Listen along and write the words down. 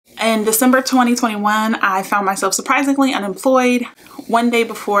In December 2021, I found myself surprisingly unemployed one day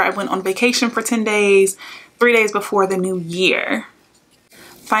before I went on vacation for 10 days, 3 days before the new year.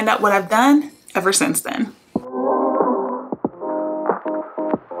 Find out what I've done ever since then.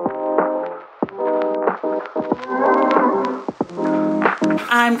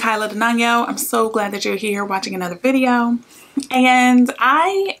 I'm Kyla Denanyoh. I'm so glad that you're here watching another video. And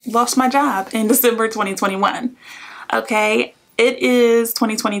I lost my job in December 2021. Okay, it is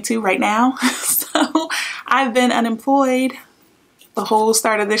 2022 right now. So I've been unemployed the whole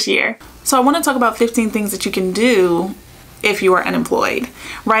start of this year. So I want to talk about 15 things that you can do if you are unemployed,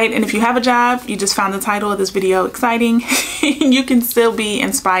 right? And if you have a job, you just found the title of this video exciting, you can still be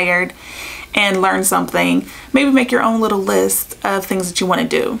inspired and learn something. Maybe make your own little list of things that you want to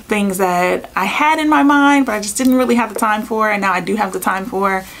do. Things that I had in my mind, but I just didn't really have the time for, and now I do have the time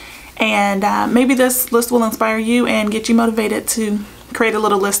for. And maybe this list will inspire you and get you motivated to create a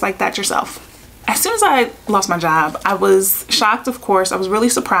little list like that yourself. As soon as I lost my job, I was shocked, of course. I was really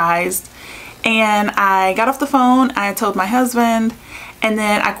surprised. And I got off the phone, I told my husband, and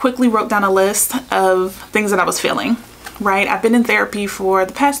then I quickly wrote down a list of things that I was feeling. Right? I've been in therapy for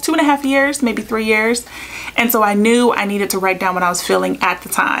the past 2.5 years, maybe 3 years. And so I knew I needed to write down what I was feeling at the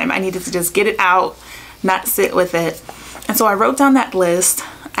time. I needed to just get it out, not sit with it. And so I wrote down that list.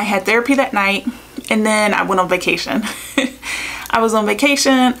 I had therapy that night, and then I went on vacation. I was on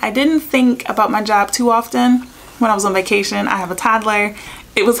vacation. I didn't think about my job too often when I was on vacation. I have a toddler.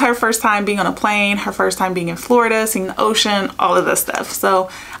 It was her first time being on a plane, her first time being in Florida, seeing the ocean, all of this stuff. So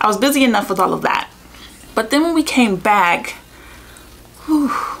I was busy enough with all of that. But then when we came back,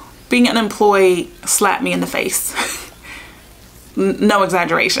 being unemployed slapped me in the face. No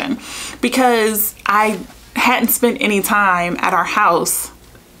exaggeration. Because I hadn't spent any time at our house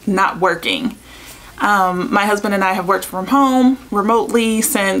not working. My husband and I have worked from home remotely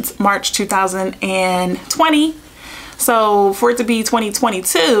since March 2020. So for it to be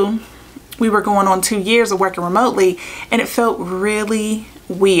 2022, we were going on 2 years of working remotely, and it felt really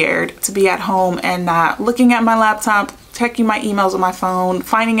weird to be at home and not looking at my laptop, checking my emails on my phone,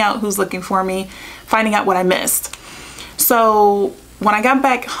 finding out who's looking for me, finding out what I missed. So when I got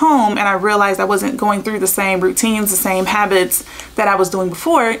back home and I realized I wasn't going through the same routines, the same habits that I was doing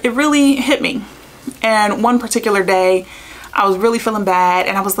before, it really hit me. And one particular day, I was really feeling bad,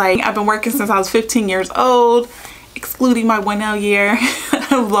 and I was like, I've been working since I was 15 years old, excluding my 1 year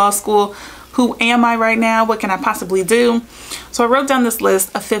of law school. Who am I right now? What can I possibly do? So I wrote down this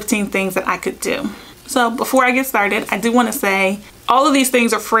list of 15 things that I could do. So before I get started, I do want to say all of these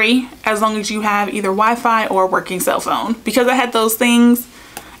things are free as long as you have either Wi-Fi or a working cell phone. Because I had those things,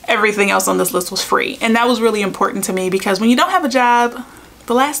 everything else on this list was free. And that was really important to me, because when you don't have a job,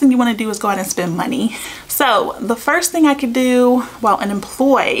 the last thing you want to do is go out and spend money. So the first thing I could do while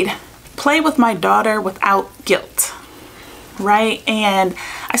unemployed, play with my daughter without guilt. Right? And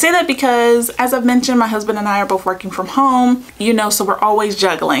I say that because, as I've mentioned, my husband and I are both working from home, so we're always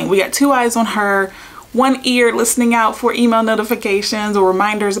juggling. We got 2 eyes on her, 1 ear listening out for email notifications or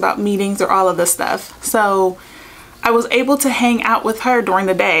reminders about meetings or all of this stuff. So I was able to hang out with her during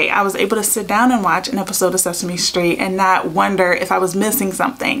the day. I was able to sit down and watch an episode of Sesame Street and not wonder if I was missing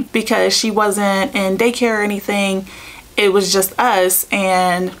something, because she wasn't in daycare or anything. It was just us,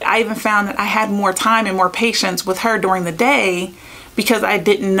 and I even found that I had more time and more patience with her during the day because I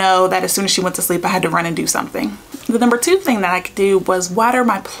didn't know that as soon as she went to sleep I had to run and do something. The number 2 thing that I could do was water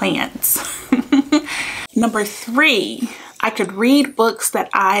my plants. Number 3, I could read books that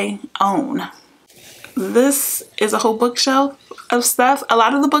I own. This is a whole bookshelf of stuff. A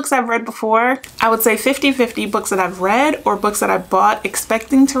lot of the books I've read before, I would say 50-50 books that I've read or books that I bought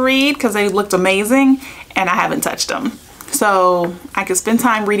expecting to read because they looked amazing and I haven't touched them. So I could spend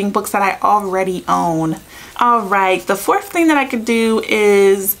time reading books that I already own. All right, the 4th thing that I could do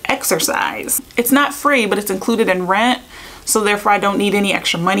is exercise. It's not free, but it's included in rent. So therefore I don't need any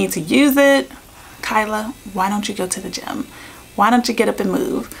extra money to use it. Kyla, why don't you go to the gym? Why don't you get up and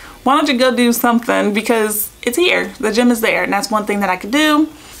move? Why don't you go do something? Because it's here, the gym is there, and that's one thing that I could do.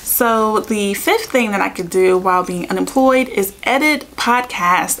 So the 5th thing that I could do while being unemployed is edit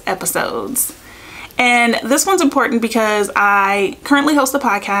podcast episodes. And this one's important because I currently host a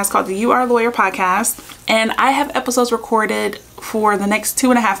podcast called the You Are a Lawyer podcast, and I have episodes recorded for the next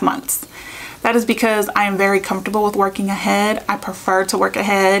 2.5 months. That is because I am very comfortable with working ahead. I prefer to work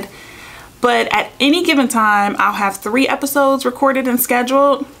ahead. But at any given time, I'll have 3 episodes recorded and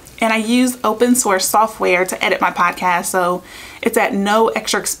scheduled, and I use open source software to edit my podcast, so it's at no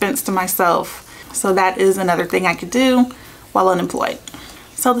extra expense to myself. So that is another thing I could do while unemployed.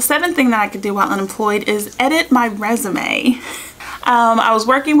 So the 7th thing that I could do while unemployed is edit my resume. I was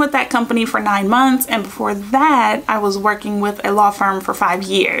working with that company for 9 months, and before that I was working with a law firm for 5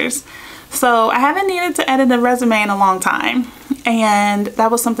 years. So I haven't needed to edit a resume in a long time, and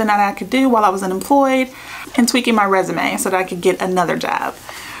that was something that I could do while I was unemployed and tweaking my resume so that I could get another job,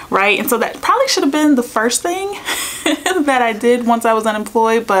 right? And so that probably should have been the first thing that I did once I was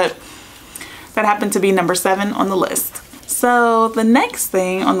unemployed, but that happened to be number 7 on the list. So the next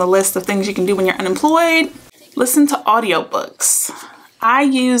thing on the list of things you can do when you're unemployed, listen to audiobooks. I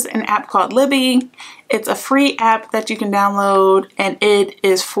use an app called Libby. It's a free app that you can download, and it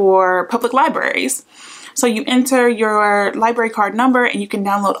is for public libraries. So you enter your library card number and you can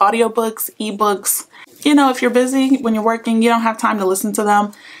download audiobooks, ebooks. You know, if you're busy when you're working, you don't have time to listen to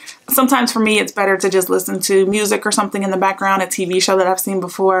them. Sometimes for me, it's better to just listen to music or something in the background, a TV show that I've seen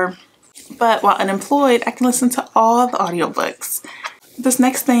before. But while unemployed, I can listen to all the audiobooks. This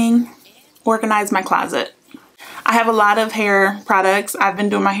next thing, organize my closet. I have a lot of hair products. I've been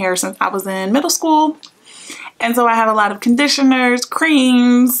doing my hair since I was in middle school. And so I have a lot of conditioners,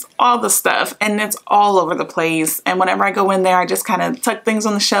 creams, all the stuff, and it's all over the place. And whenever I go in there, I just kind of tuck things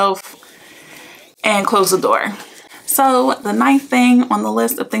on the shelf and close the door. So the 9th thing on the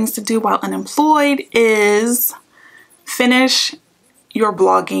list of things to do while unemployed is finish your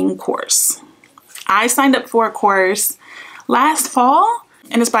blogging course. I signed up for a course last fall,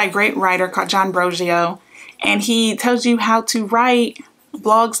 and it's by a great writer called John Brogio, and he tells you how to write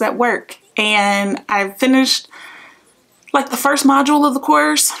blogs that work. And I finished like the first module of the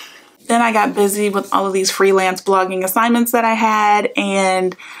course. Then I got busy with all of these freelance blogging assignments that I had,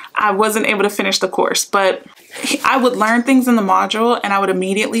 and I wasn't able to finish the course. But I would learn things in the module and I would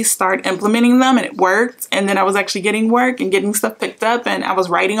immediately start implementing them, and it worked. And then I was actually getting work and getting stuff picked up, and I was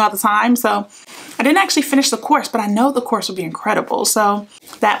writing all the time. So I didn't actually finish the course, but I know the course would be incredible. So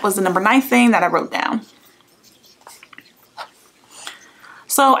that was the number 9 thing that I wrote down.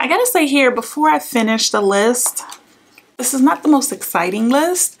 So I gotta say here, before I finish the list, this is not the most exciting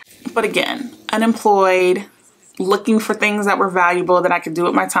list, but again, unemployed, looking for things that were valuable that I could do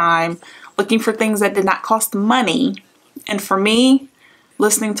with my time, looking for things that did not cost money. And for me,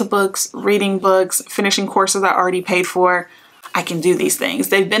 listening to books, reading books, finishing courses I already paid for, I can do these things.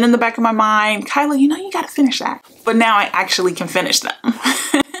 They've been in the back of my mind. Kyla, you know, you gotta finish that. But now I actually can finish them.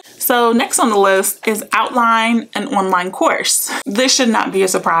 So next on the list is outline an online course. This should not be a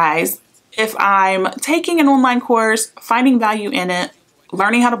surprise. If I'm taking an online course, finding value in it,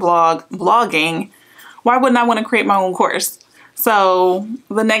 learning how to blog, blogging, why wouldn't I want to create my own course? So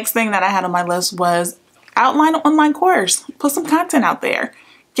the next thing that I had on my list was outline an online course, put some content out there,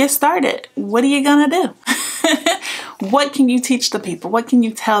 get started. What are you gonna do? What can you teach the people? What can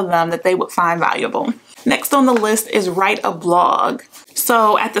you tell them that they would find valuable? Next on the list is write a blog.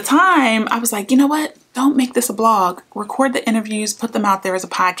 So at the time I was like, you know what? Don't make this a blog. Record the interviews, put them out there as a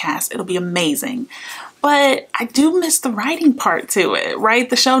podcast. It'll be amazing. But I do miss the writing part to it, right?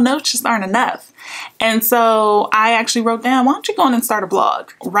 The show notes just aren't enough. And so I actually wrote down, why don't you go in and start a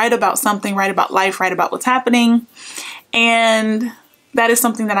blog? Write about something, write about life, write about what's happening. And that is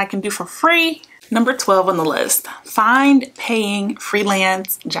something that I can do for free. Number 12 on the list, find paying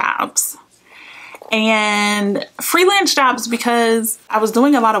freelance jobs. And freelance jobs, because I was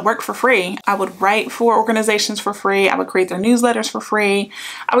doing a lot of work for free. I would write for organizations for free. I would create their newsletters for free.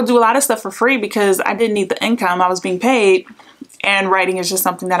 I would do a lot of stuff for free because I didn't need the income. I was being paid, and writing is just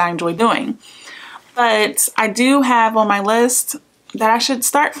something that I enjoy doing. But I do have on my list that I should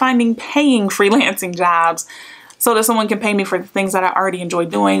start finding paying freelancing jobs so that someone can pay me for the things that I already enjoy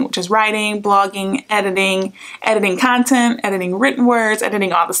doing, which is writing, blogging, editing content, editing written words,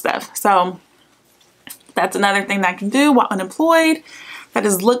 editing all the stuff. So that's another thing that I can do while unemployed. That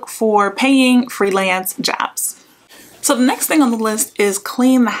is look for paying freelance jobs. So the next thing on the list is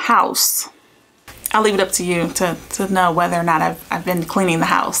clean the house. I'll leave it up to you to know whether or not I've been cleaning the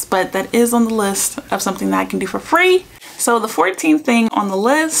house, but that is on the list of something that I can do for free. So the 14th thing on the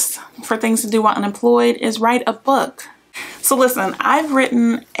list for things to do while unemployed is write a book. So listen, I've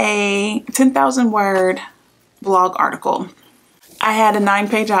written a 10,000 word blog article. I had a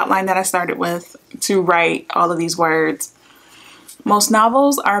 9-page outline that I started with to write all of these words. Most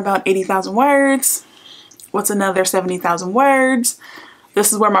novels are about 80,000 words. What's another 70,000 words?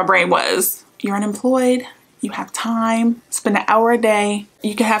 This is where my brain was. You're unemployed, you have time, spend an hour a day.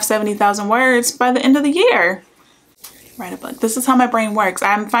 You can have 70,000 words by the end of the year. Write a book. This is how my brain works.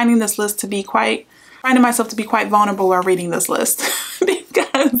 I'm finding this list to be finding myself to be quite vulnerable while reading this list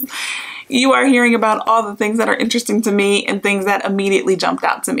because you are hearing about all the things that are interesting to me and things that immediately jumped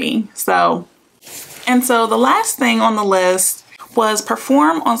out to me. So the last thing on the list was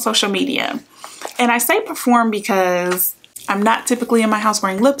perform on social media. And I say perform because I'm not typically in my house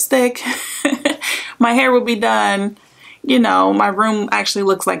wearing lipstick. My hair would be done. You know, my room actually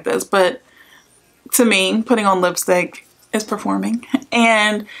looks like this, but to me, putting on lipstick is performing.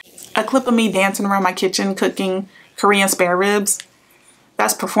 And a clip of me dancing around my kitchen cooking Korean spare ribs,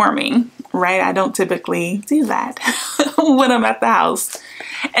 that's performing, right? I don't typically do that when I'm at the house.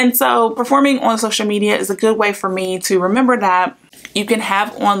 And so performing on social media is a good way for me to remember that you can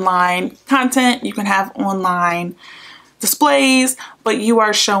have online content, you can have online displays, but you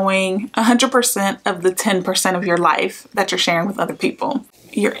are showing 100% of the 10% of your life that you're sharing with other people.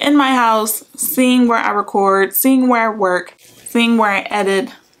 You're in my house, seeing where I record, seeing where I work, seeing where I edit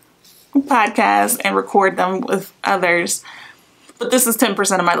podcasts and record them with others. But this is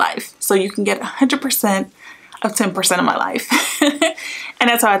 10% of my life. So you can get 100% of 10% of my life. And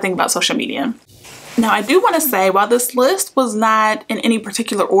that's how I think about social media. Now, I do want to say, while this list was not in any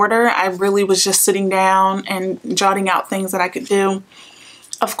particular order, I really was just sitting down and jotting out things that I could do.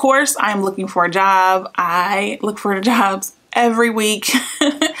 Of course, I'm looking for a job. I look for jobs every week.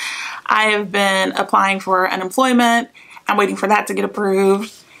 I have been applying for unemployment. I'm waiting for that to get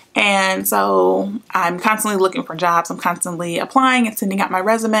approved. And so I'm constantly looking for jobs. I'm constantly applying and sending out my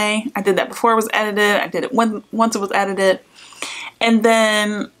resume. I did that before it was edited. I did it once it was edited. And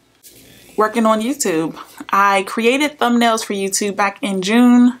then working on YouTube. I created thumbnails for YouTube back in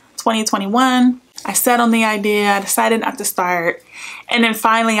June 2021. I sat on the idea. I decided not to start. And then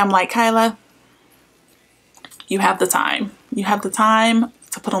finally I'm like, Kyla, you have the time. You have the time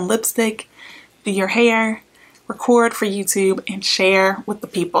to put on lipstick, do your hair, record for YouTube, and share with the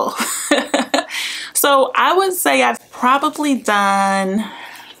people. So I would say I've probably done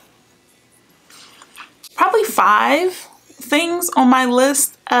 5 things on my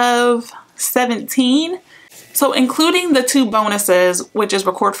list of 17. So including the 2 bonuses, which is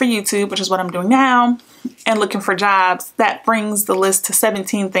record for YouTube, which is what I'm doing now, and looking for jobs, that brings the list to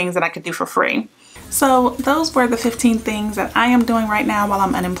 17 things that I could do for free. So those were the 15 things that I am doing right now while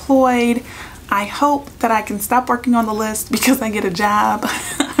I'm unemployed. I hope that I can stop working on the list because I get a job.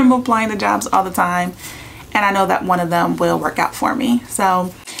 I'm applying to jobs all the time, and I know that one of them will work out for me.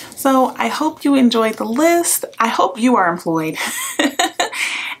 So I hope you enjoyed the list. I hope you are employed.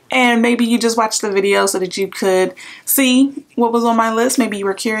 And maybe you just watched the video so that you could see what was on my list. Maybe you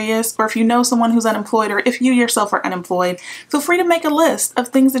were curious, or if you know someone who's unemployed, or if you yourself are unemployed, feel free to make a list of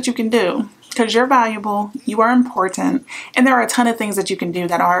things that you can do, because you're valuable, you are important, and there are a ton of things that you can do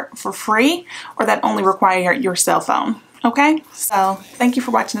that are for free or that only require your cell phone. Okay, so thank you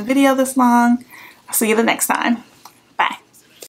for watching the video this long. I'll see you the next time.